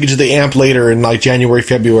to have to get you the amp later in like January,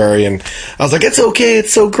 February. And I was like, it's okay.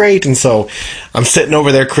 It's so great. And so I'm sitting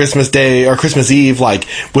over there Christmas Day or Christmas Eve, like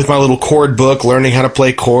with my little chord book, learning how to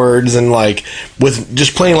play chords, and like with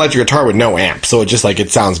just playing electric guitar with no amp. So it just like,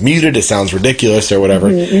 it sounds muted. It sounds ridiculous or whatever.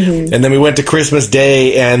 And then we went to Christmas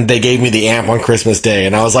Day, and they gave me the amp on Christmas Day.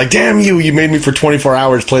 And I was like, damn you made me for 24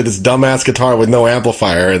 hours play this dumbass guitar with no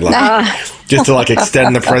amplifier, and like just to like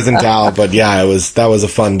extend the present out. But yeah, that was a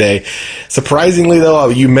fun day. Surprisingly though,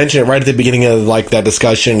 you mentioned it right at the beginning of like that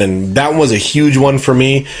discussion, and that was a huge one for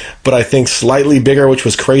me. But I think slightly bigger, which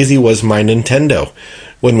was crazy, was my Nintendo.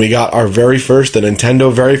 when we got our very first, the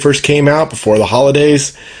Nintendo very first came out before the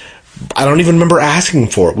holidays. I don't even remember asking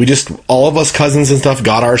for it. We just, all of us cousins and stuff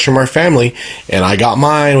got ours from our family, and I got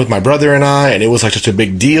mine with my brother and I, and it was like such a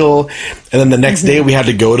big deal. And then the next day we had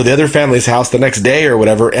to go to the other family's house the next day or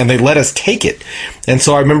whatever, and they let us take it. And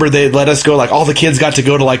so I remember they let us go, like, all the kids got to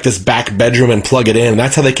go to like this back bedroom and plug it in, and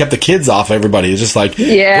that's how they kept the kids off everybody. It's just like, go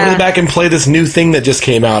to the back and play this new thing that just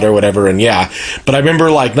came out or whatever, and yeah. But I remember,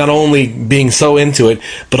 like, not only being so into it,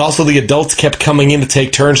 but also the adults kept coming in to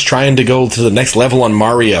take turns trying to go to the next level on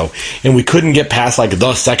Mario. And we couldn't get past like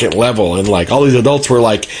the second level, and like all these adults were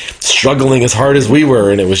like struggling as hard as we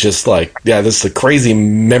were, and it was just like, yeah, this is a crazy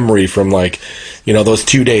memory from like, you know, those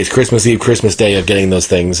 2 days, Christmas Eve, Christmas Day, of getting those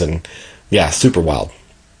things, and yeah, super wild.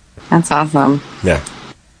 That's awesome. Yeah,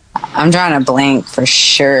 I'm drawing a blank for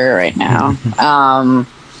sure right now.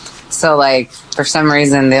 So like for some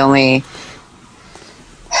reason the only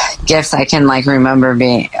gifts I can like remember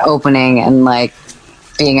being opening and like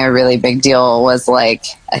being a really big deal was like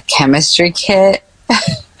a chemistry kit.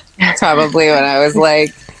 Probably when I was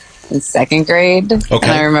like in second grade. Okay. And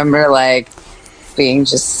I remember like being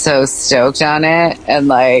just so stoked on it and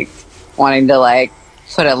like wanting to like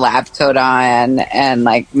put a lab coat on and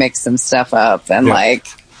like mix some stuff up and like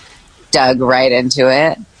dug right into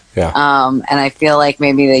it. Yeah. And I feel like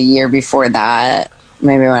maybe the year before that,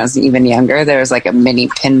 maybe when I was even younger, there was like a mini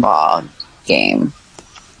pinball game.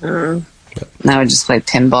 And I would just play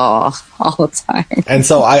pinball all the time. And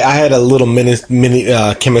so I had a little mini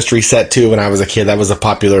chemistry set too when I was a kid. That was a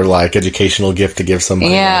popular like educational gift to give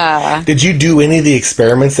somebody. Yeah. Did you do any of the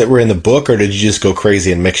experiments that were in the book, or did you just go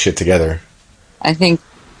crazy and mix shit together? I think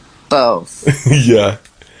both. Yeah.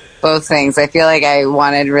 Both things. I feel like I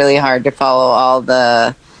wanted really hard to follow all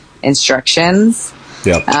the instructions.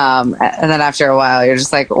 Yep. And then after a while, you're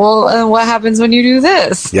just like, well, what happens when you do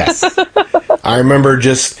this? Yes. I remember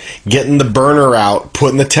just getting the burner out,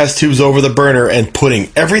 putting the test tubes over the burner, and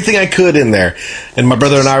putting everything I could in there. And my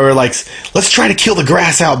brother and I were like, let's try to kill the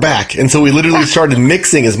grass out back. And so we literally started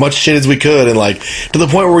mixing as much shit as we could, and like to the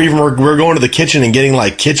point where we're going to the kitchen and getting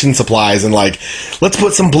like kitchen supplies and like, let's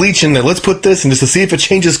put some bleach in there, let's put this, and just to see if it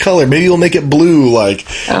changes color, maybe we'll make it blue. Like,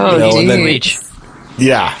 oh, you know, and then bleach.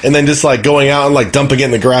 Yeah, and then just like going out and like dumping it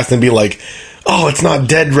in the grass and being like, "Oh, it's not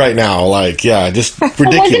dead right now." Like, yeah, just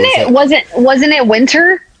ridiculous. Wasn't it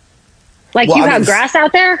winter? Like, well, you have grass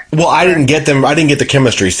out there? Well, I didn't get them. I didn't get the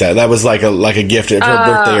chemistry set. That was like a gift for her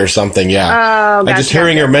birthday or something. Yeah. Gotcha, just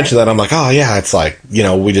hearing her mention that, I'm like, oh yeah, it's like, you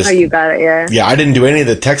know, we just. Oh, you got it. Yeah. Yeah, I didn't do any of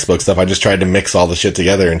the textbook stuff. I just tried to mix all the shit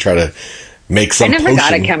together and try to make some. I never potion.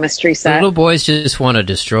 got a chemistry set. Little boys just want to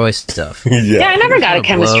destroy stuff. Yeah, I never got a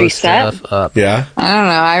chemistry set. Yeah. I don't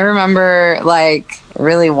know. I remember like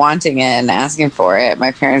really wanting it and asking for it.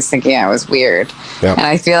 My parents thinking I was weird. Yep. And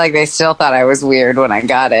I feel like they still thought I was weird when I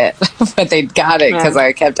got it, but they got it because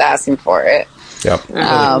I kept asking for it. Yep.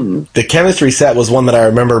 The chemistry set was one that I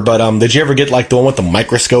remember, but did you ever get like the one with the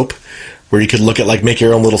microscope? Where you could look at, like, make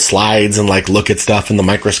your own little slides and, like, look at stuff in the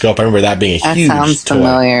microscope. I remember that being a huge toy.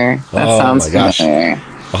 That sounds familiar.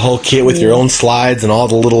 A whole kit with your own slides and all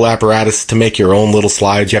the little apparatus to make your own little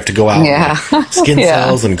slides. You have to go out and, like, skin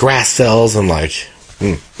cells and grass cells and, like...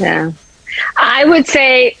 Yeah. I would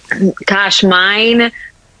say, gosh, mine,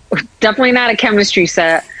 definitely not a chemistry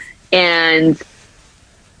set. And...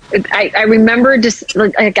 I remember just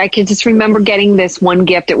like I could just remember getting this one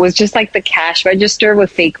gift. It was just like the cash register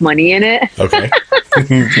with fake money in it. Okay.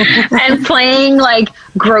 And playing like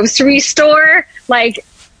grocery store. Like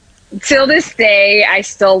till this day, I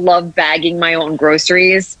still love bagging my own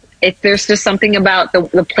groceries. There's just something about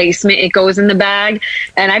the placement it goes in the bag.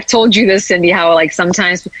 And I've told you this, Cindy, how like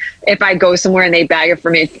sometimes if I go somewhere and they bag it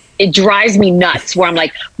for me, it drives me nuts where I'm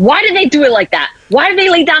like, why did they do it like that? Why did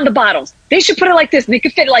they lay down the bottles? They should put it like this. They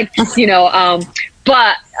could fit it like, you know,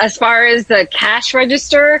 but as far as the cash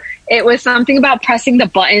register, it was something about pressing the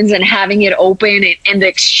buttons and having it open and the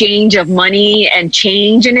exchange of money and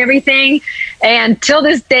change and everything. And till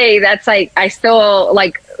this day, that's like, I still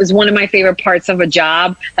like, was one of my favorite parts of a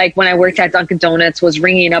job. Like when I worked at Dunkin' Donuts was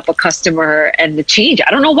ringing up a customer and the change. I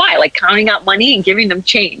don't know why, like counting out money and giving them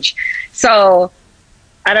change. So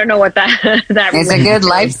I don't know what that it's a good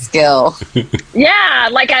life skill. Yeah.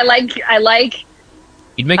 Like I like,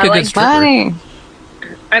 you'd make a good stripper. Funny.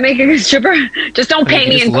 I make a good stripper. Just don't pay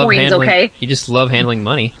me in coins, okay? You just love handling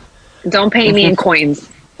money. Don't pay me in coins.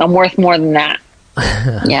 I'm worth more than that.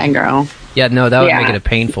 Yeah, girl. Yeah, no, that would make it a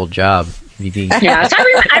painful job. Yeah, so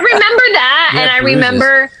I remember that, and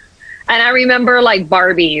I remember like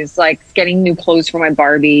Barbies, like getting new clothes for my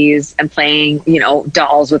Barbies and playing, you know,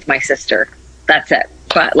 dolls with my sister. That's it.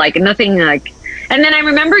 But like nothing like, And then I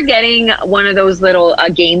remember getting one of those little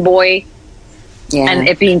Game Boy Yeah. and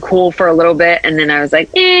it being cool for a little bit. And then I was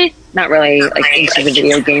like, not really like into the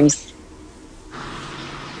video games.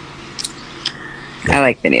 I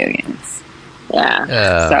like video games.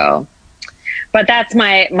 Yeah. So, but that's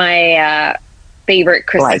my favorite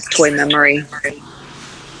Christmas toy memory.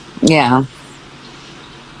 Yeah.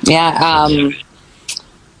 Yeah.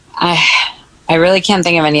 I really can't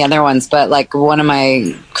think of any other ones, but like one of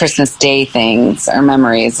my Christmas Day things or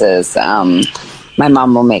memories is my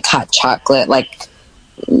mom will make hot chocolate, like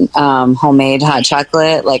homemade hot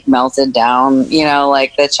chocolate, like melted down,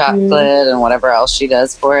 like the chocolate and whatever else she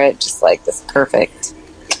does for it, just like this perfect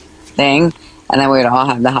thing. And then we would all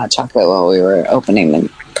have the hot chocolate while we were opening the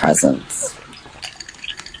presents.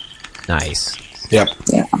 Nice. Yep.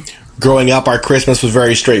 Yeah. Growing up, our Christmas was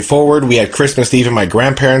very straightforward. We had Christmas Eve at my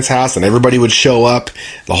grandparents' house, and everybody would show up.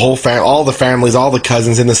 The whole all the families, all the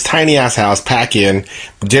cousins in this tiny ass house, pack in.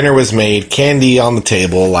 Dinner was made, candy on the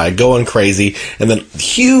table, like going crazy, and then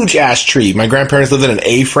huge ass tree. My grandparents lived in an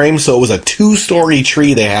A-frame, so it was a 2-story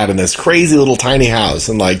tree they had in this crazy little tiny house,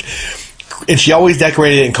 and she always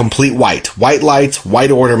decorated it in complete white lights, white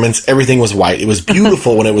ornaments. Everything was white. It was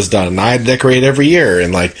beautiful when it was done, and I had to decorate it every year,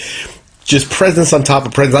 and just presents on top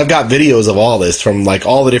of presents. I've got videos of all this from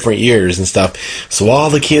all the different years and stuff. So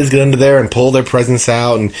all the kids get under there and pull their presents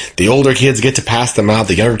out, and the older kids get to pass them out.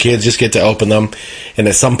 The younger kids just get to open them. And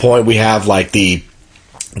at some point we have the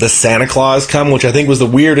Santa Claus come, which I think was the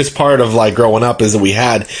weirdest part of growing up, is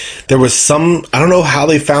that there was I don't know how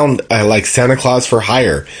they found Santa Claus for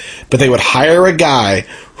hire, but they would hire a guy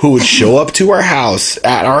who would show up to our house,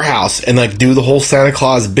 and do the whole Santa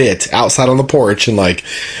Claus bit outside on the porch, and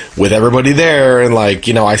with everybody there, and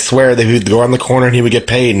I swear that he would go around the corner and he would get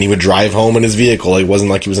paid, and he would drive home in his vehicle. It wasn't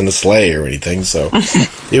like he was in a sleigh or anything, so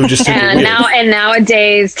it was just super weird.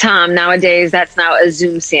 Nowadays, Tom, that's now a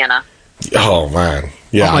Zoom Santa. Oh man.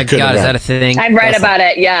 Yeah, oh my God, is that a thing? I've read about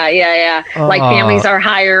it. Yeah. Families are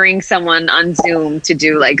hiring someone on Zoom to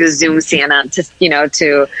do a Zoom Santa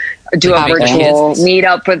to do a virtual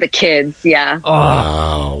meetup with the kids. Yeah.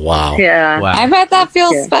 Oh, wow. Yeah. Wow. I bet that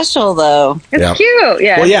feels special though. It's cute.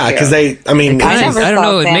 Yeah. Well, yeah, because I don't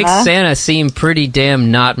know. It makes Santa seem pretty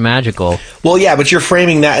damn not magical. Well, yeah, but you're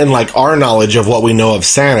framing that in our knowledge of what we know of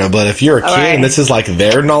Santa. But if you're a kid and this is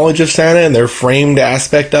their knowledge of Santa and their framed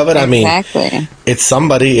aspect of it, exactly. It's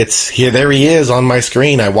somebody. It's here. There he is on my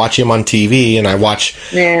screen. I watch him on TV, and I watch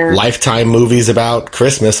Lifetime movies about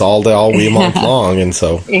Christmas all month long, and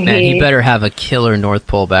so. Man, he better have a killer North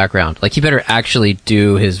Pole background. He better actually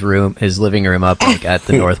do his living room up at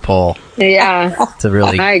the North Pole. Yeah. To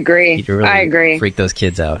really, I agree. I agree. Freak those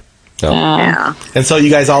kids out. Yeah. And so you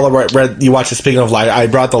guys all read. You watched. Speaking of I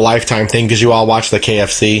brought the Lifetime thing because you all watched the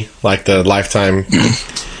KFC, the Lifetime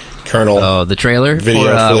Colonel. Oh, the trailer video. For,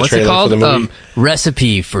 for the what's trailer it called? For the movie.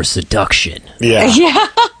 Recipe for Seduction. Yeah.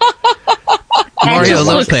 Mario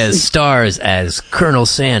Lopez stars as Colonel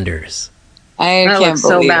Sanders. I can't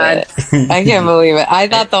believe it. I can't believe it. I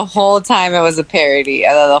thought the whole time it was a parody.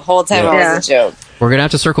 I thought the whole time it was a joke. We're going to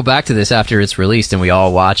have to circle back to this after it's released and we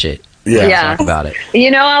all watch it. Yeah. Talk about it.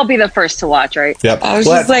 I'll be the first to watch, right? Yep. I was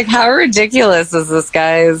just like, how ridiculous is this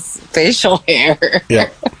guy's facial hair?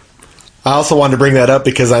 Yep. I also wanted to bring that up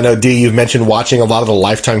because I know, Dee, you've mentioned watching a lot of the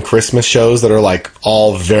Lifetime Christmas shows that are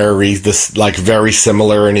all very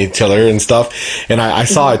similar in each other and stuff. And I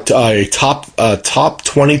saw a top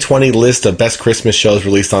 2020 list of best Christmas shows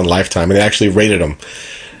released on Lifetime, and they actually rated them.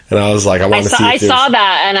 And I was like, I saw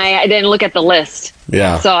that, and I didn't look at the list.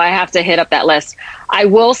 Yeah. So I have to hit up that list. I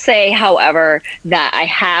will say, however, that I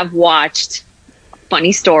have watched.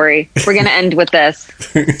 Funny story. We're going to end with this.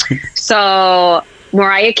 So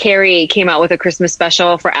Mariah Carey came out with a Christmas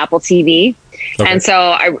special for Apple TV. Okay. And so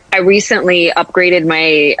I recently upgraded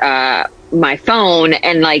my phone,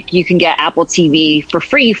 and you can get Apple TV for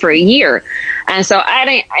free for a year. And so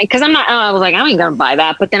I was like, I ain't going to buy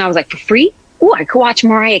that. But then I was like, for free? Oh, I could watch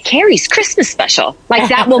Mariah Carey's Christmas special.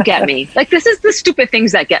 That will get me. This is the stupid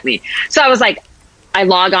things that get me. So I was like, I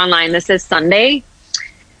log online. This is Sunday.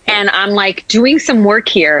 And I'm doing some work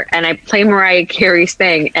here, and I play Mariah Carey's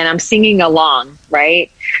thing, and I'm singing along,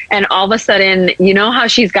 right? And all of a sudden, you know how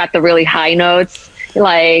she's got the really high notes?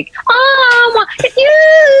 Oh,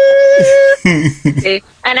 you.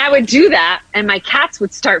 And I would do that, and my cats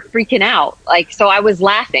would start freaking out. So I was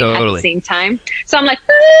laughing at the same time. So I'm like,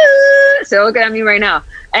 so look at me right now.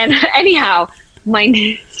 And anyhow,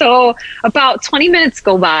 so about 20 minutes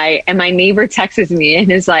go by, and my neighbor texts me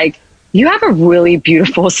and is like, you have a really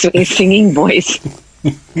beautiful singing voice.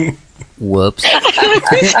 Whoops. I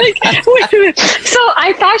was like, wait a minute. So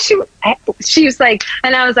I thought she was like,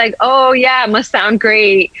 and I was like, oh yeah, it must sound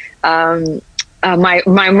great. My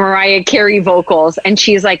Mariah Carey vocals. And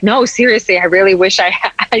she's like, no, seriously, I really wish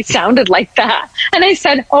I sounded like that. And I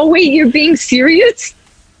said, oh wait, you're being serious?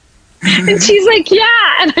 And she's like, yeah.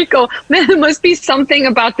 And I go, man, there must be something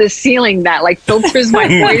about the ceiling that like filters my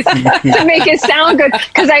voice to make it sound good.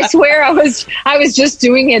 Cause I swear I was just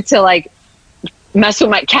doing it to like mess with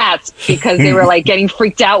my cats because they were like getting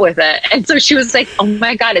freaked out with it. And so she was like, oh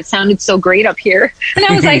my God, it sounded so great up here. And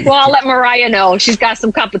I was like, well, I'll let Mariah know. She's got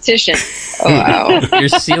some competition. Oh, wow. Your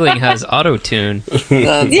ceiling has auto-tune. That's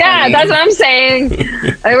Yeah, funny. that's what I'm saying.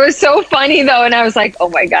 It was so funny though. And I was like, oh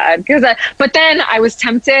my God. But then I was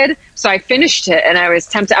tempted. So I finished it and I was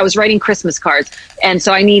tempted. I was writing Christmas cards. And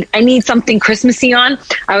so I need something Christmassy on.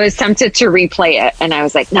 I was tempted to replay it. And I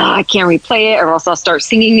was like, no, I can't replay it or else I'll start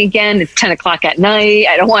singing again. It's 10 o'clock at night.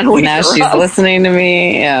 I don't want to wake Now her she's up. listening to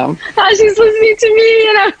me. Yeah. Now she's listening to me.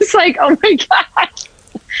 And I was like, oh my God.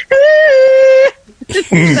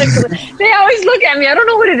 Like, they always look at me. I don't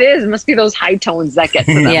know what it is. It must be those high tones that get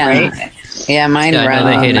to them, Yeah. right? Yeah, mine Yeah, I know run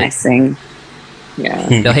they hate when it. I sing. Yeah.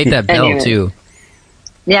 They'll hate that bell, Anyway. too.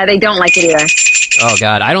 Yeah, they don't like it either. Oh,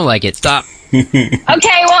 God, I don't like it. Stop. Okay,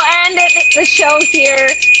 we'll end the show here.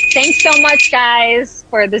 Thanks so much, guys,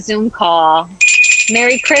 for the Zoom call.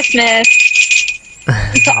 Merry Christmas.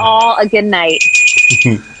 To all, a good night.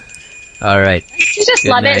 All right. You just Good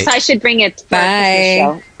love night. it, so I should bring it for our Bye.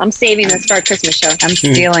 Christmas show. I'm saving this for our Christmas show. I'm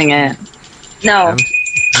stealing it. No, I'm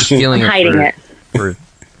stealing I'm hiding it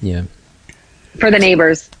yeah. for the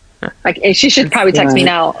neighbors. Like, she should probably text me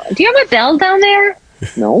now. Do you have a bell down there?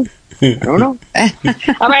 No. I don't know.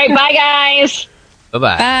 All right, bye, guys.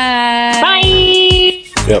 Bye-bye. Bye. Bye.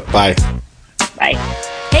 Yep. Bye. Bye.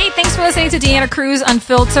 Hey, thanks for listening to Deanna Cruz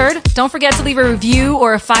Unfiltered. Don't forget to leave a review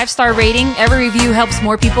or a 5-star rating. Every review helps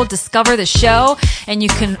more people discover the show. And you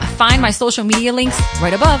can find my social media links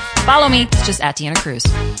right above. Follow me. It's just at Deanna Cruz.